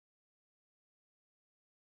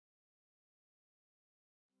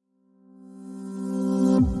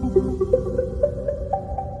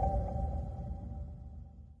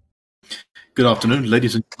Good afternoon,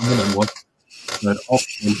 ladies and gentlemen, and welcome to the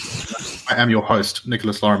afternoon. I am your host,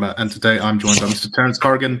 Nicholas Lorimer, and today I'm joined by Mr. Terence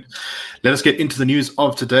Corrigan. Let us get into the news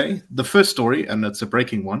of today. The first story, and it's a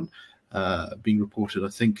breaking one, being reported, I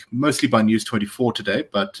think, mostly by News 24 today.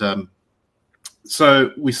 But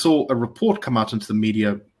so we saw a report come out into the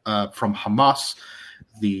media from Hamas,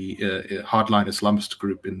 the hardline Islamist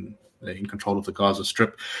group in control of the Gaza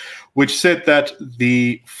Strip, which said that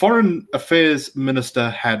the foreign affairs minister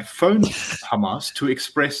had phoned Hamas to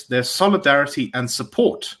express their solidarity and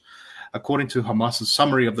support. According to Hamas's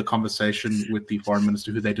summary of the conversation with the foreign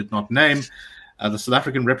minister, who they did not name, the South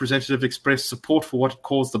African representative expressed support for what it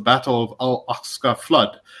calls the Battle of Al-Aqsa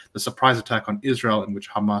Flood, the surprise attack on Israel in which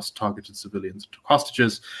Hamas targeted civilians and took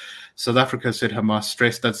hostages. South Africa said Hamas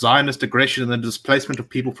stressed that Zionist aggression and the displacement of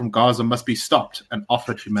people from Gaza must be stopped and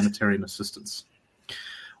offered humanitarian assistance.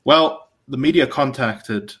 Well, the media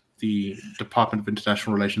contacted the Department of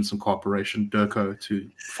International Relations and Cooperation, DIRCO, to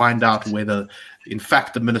find out whether, in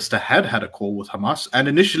fact, the minister had a call with Hamas, and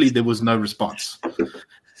initially there was no response.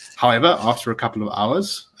 However, after a couple of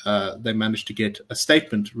hours, they managed to get a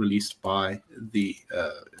statement released by the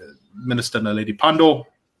minister, Naledi Pandor,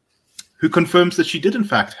 who confirms that she did, in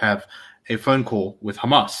fact, have a phone call with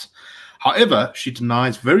Hamas. However, she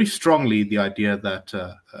denies very strongly the idea that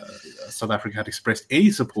South Africa had expressed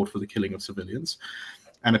any support for the killing of civilians.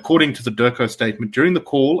 And according to the DIRCO statement, during the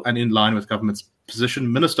call and in line with government's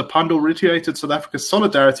position, Minister Pandor reiterated South Africa's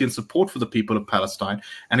solidarity and support for the people of Palestine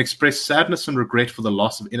and expressed sadness and regret for the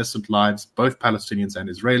loss of innocent lives, both Palestinians and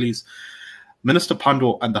Israelis. Minister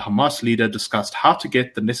Pandor and the Hamas leader discussed how to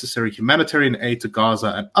get the necessary humanitarian aid to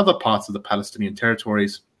Gaza and other parts of the Palestinian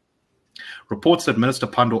territories. Reports that Minister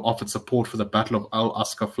Pandor offered support for the Battle of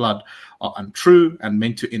Al-Aqsa Flood are untrue and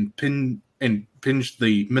meant to impinge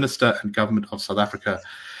the minister and government of South Africa.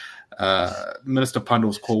 Minister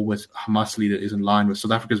Pandor's call with Hamas leader is in line with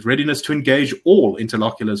South Africa's readiness to engage all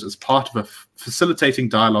interlocutors as part of a facilitating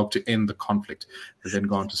dialogue to end the conflict. They then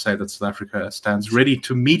go on to say that South Africa stands ready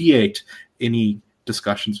to mediate any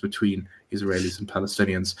discussions between Israelis and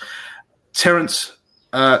Palestinians. Terence,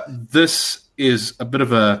 this is a bit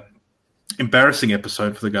of a embarrassing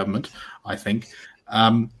episode for the government, I think.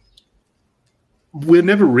 We're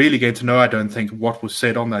never really going to know, I don't think, what was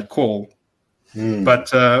said on that call. But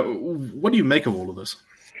what do you make of all of this?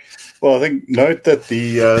 Well, I think note that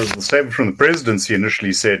the statement from the presidency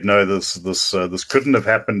initially said no, this couldn't have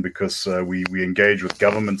happened because we engage with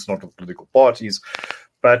governments, not with political parties.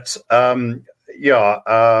 But I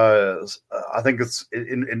think it's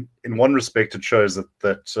in one respect it shows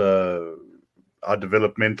that our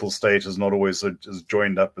developmental state is not always as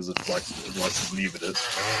joined up as it likes to believe it is.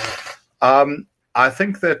 I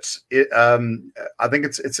think that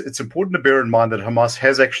it's important to bear in mind that Hamas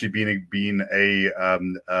has actually been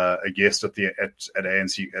a guest at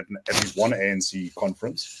ANC at least one ANC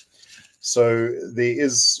conference, so there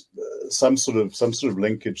is some sort of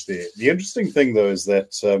linkage there. The interesting thing, though, is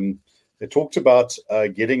that they talked about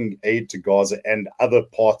getting aid to Gaza and other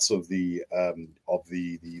parts of the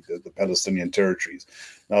Palestinian territories.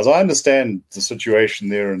 Now, as I understand the situation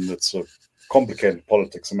there, and it's a complicated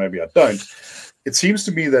politics, and maybe I don't. It seems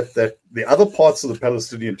to me that the other parts of the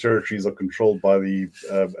Palestinian territories are controlled by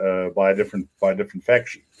a different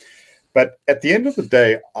faction. But at the end of the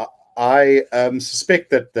day, I suspect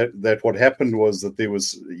that what happened was that there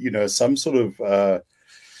was some sort of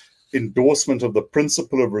endorsement of the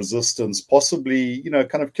principle of resistance, possibly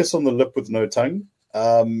kind of kiss on the lip with no tongue.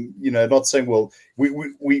 Not saying, well,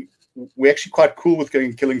 we're actually quite cool with going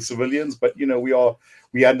and killing civilians, but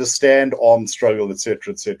we understand armed struggle,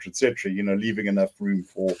 etc., leaving enough room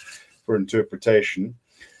for interpretation.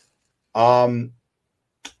 I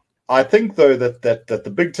think, though, that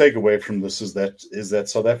the big takeaway from this is that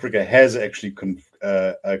South Africa has actually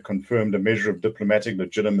confirmed a measure of diplomatic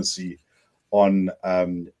legitimacy on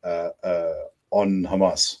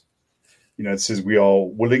Hamas. It says we are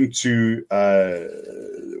willing to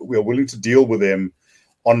deal with them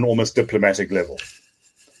on an almost diplomatic level.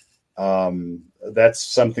 That's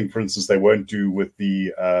something, for instance, they won't do with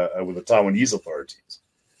the Taiwanese authorities.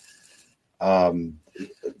 I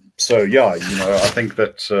think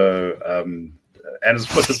that, and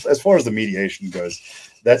as far as the mediation goes,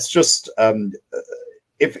 that's just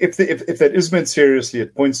if that is meant seriously,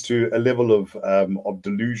 it points to a level of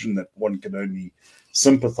delusion that one can only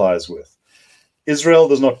sympathize with. Israel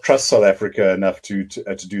does not trust South Africa enough to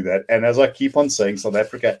do that, and as I keep on saying, South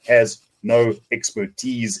Africa has no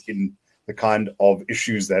expertise in the kind of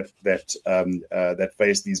issues that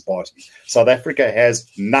face these parties. South Africa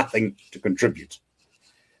has nothing to contribute.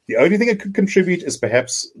 The only thing it could contribute is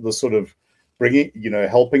perhaps the sort of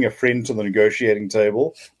helping a friend to the negotiating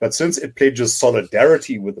table. But since it pledges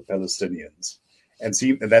solidarity with the Palestinians, and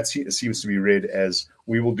that seems to be read as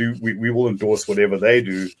we will endorse whatever they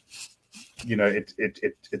do,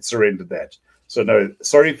 it surrendered that. So no,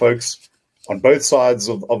 sorry, folks. On both sides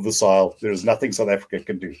of the aisle, there is nothing South Africa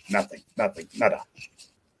can do. Nothing, nada.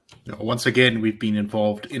 Once again, we've been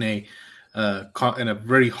involved in a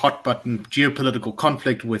very hot button geopolitical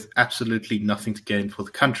conflict with absolutely nothing to gain for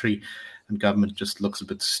the country, and government just looks a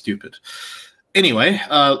bit stupid. Anyway,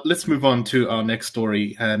 let's move on to our next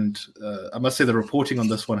story. And I must say the reporting on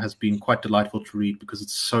this one has been quite delightful to read because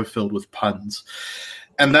it's so filled with puns.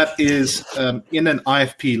 And that is in an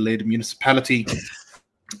IFP-led municipality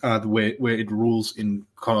where it rules in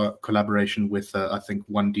collaboration with, I think,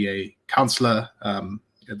 one DA councillor.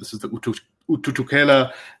 This is the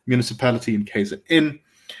Ututukela municipality in KZN.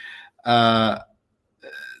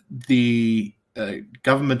 The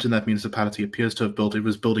government in that municipality appears to have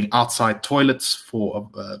was building outside toilets for,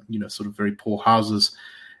 sort of very poor houses.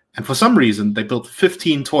 And for some reason, they built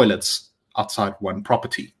 15 toilets outside one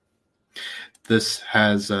property. This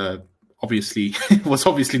has was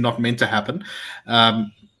obviously not meant to happen.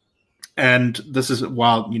 And this is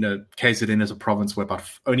while, KZN is a province where about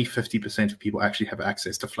only 50% of people actually have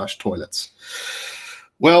access to flush toilets.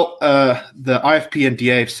 Well, the IFP and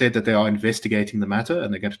DA have said that they are investigating the matter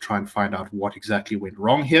and they're going to try and find out what exactly went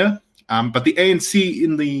wrong here. But the ANC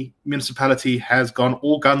in the municipality has gone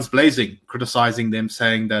all guns blazing, criticizing them,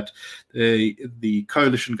 saying that the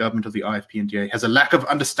coalition government of the IFP and DA has a lack of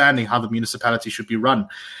understanding how the municipality should be run.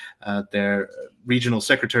 Their regional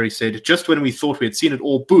secretary said, just when we thought we had seen it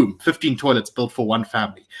all, boom, 15 toilets built for one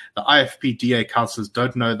family. The IFP DA councillors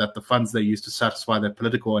don't know that the funds they use to satisfy their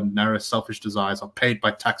political and narrow selfish desires are paid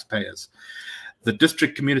by taxpayers. The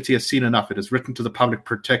district community has seen enough. It has written to the Public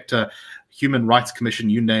Protector, Human Rights Commission,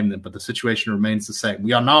 you name them, but the situation remains the same.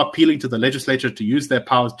 We are now appealing to the legislature to use their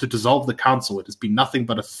powers to dissolve the council. It has been nothing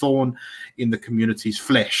but a thorn in the community's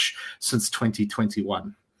flesh since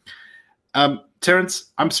 2021. Terence,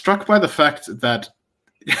 I'm struck by the fact that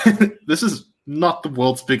this is not the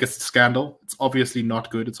world's biggest scandal. It's obviously not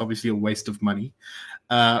good. It's obviously a waste of money.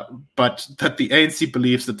 But that the ANC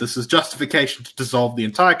believes that this is justification to dissolve the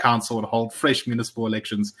entire council and hold fresh municipal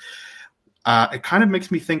elections. It kind of makes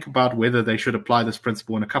me think about whether they should apply this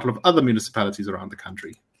principle in a couple of other municipalities around the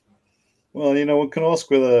country. Well, one can ask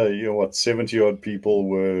whether 70-odd people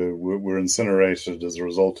were incinerated as a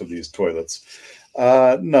result of these toilets.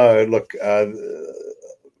 No, look, I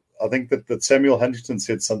think that Samuel Huntington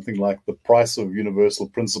said something like the price of universal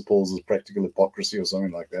principles is practical hypocrisy or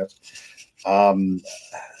something like that.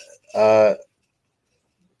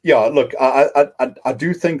 Look, I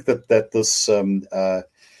do think that this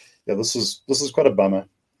this is quite a bummer,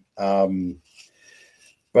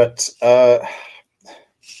 but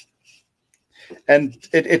and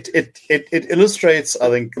it illustrates, I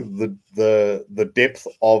think, the depth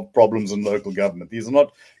of problems in local government. These are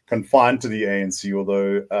not confined to the ANC,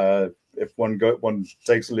 although if one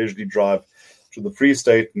takes a leisurely drive to the Free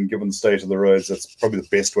State, and given the state of the roads, that's probably the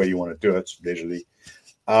best way you want to do it, leisurely.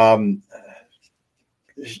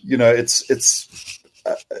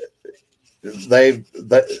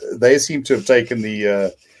 They seem to have taken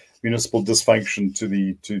the municipal dysfunction to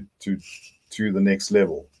the next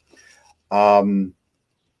level.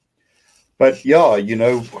 But yeah,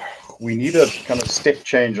 we need a kind of step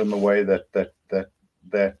change in the way that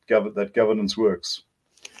governance works.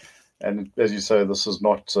 And as you say, this is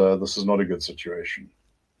not a good situation.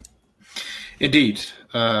 Indeed,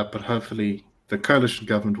 but hopefully the coalition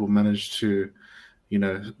government will manage to,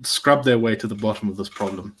 scrub their way to the bottom of this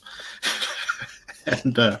problem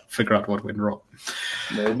and figure out what went wrong.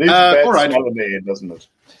 It needs a bad smell in the air, doesn't it?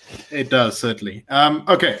 It does, certainly.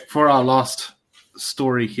 Okay, for our last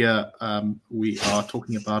story here, we are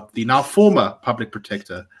talking about the now former public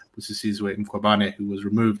protector, Busisizwe Mkhwebane, who was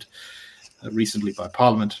removed recently by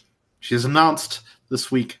Parliament. She has announced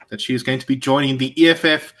this week that she is going to be joining the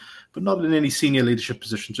EFF, but not in any senior leadership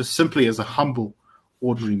position, just simply as a humble,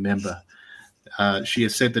 ordinary member. She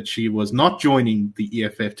has said that she was not joining the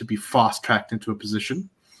EFF to be fast-tracked into a position,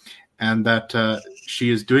 and that she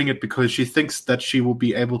is doing it because she thinks that she will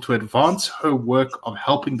be able to advance her work of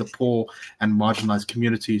helping the poor and marginalized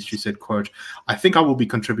communities. She said, quote, "I think I will be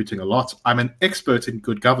contributing a lot. I'm an expert in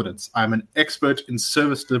good governance. I'm an expert in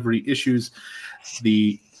service delivery issues.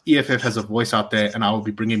 The EFF has a voice out there, and I will be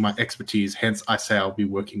bringing my expertise. Hence, I say I'll be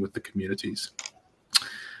working with the communities."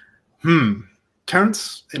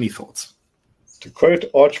 Terence, any thoughts? To quote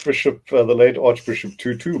the late Archbishop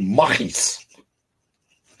Tutu, machis.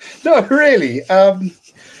 No, really.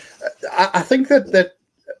 I think that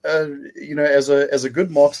as a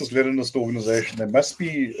good Marxist-Leninist organization, they must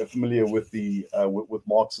be familiar with the with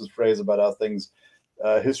Marx's phrase about how things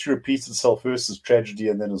history repeats itself first as tragedy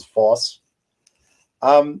and then as farce.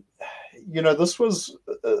 This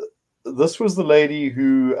was the lady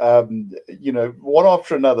who, one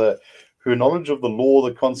after another, her knowledge of the law,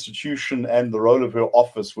 the Constitution, and the role of her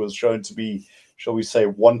office was shown to be, shall we say,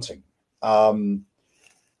 wanting.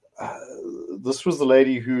 This was the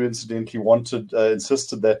lady who incidentally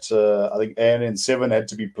insisted that I think ANN7 had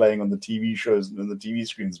to be playing on the TV shows and the TV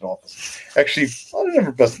screens in office. Actually, I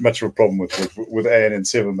don't have much of a problem with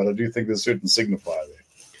ANN7, but I do think there's a certain signifier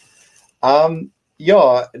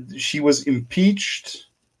there. She was impeached.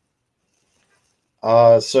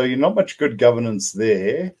 So you're not much good governance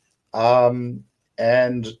there. And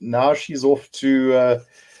now she's off to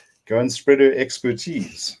go and spread her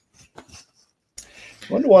expertise.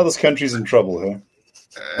 I wonder why this country's in trouble, huh?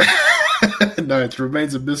 No, it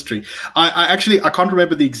remains a mystery. I can't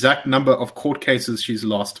remember the exact number of court cases she's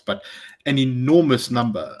lost, but an enormous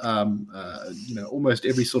number. Almost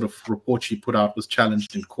every sort of report she put out was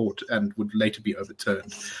challenged in court and would later be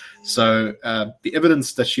overturned. So the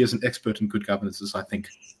evidence that she is an expert in good governance is, I think,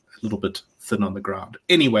 a little bit thin on the ground.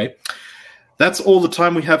 Anyway, that's all the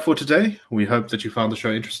time we have for today. We hope that you found the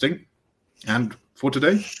show interesting. And for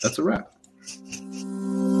today, that's a wrap.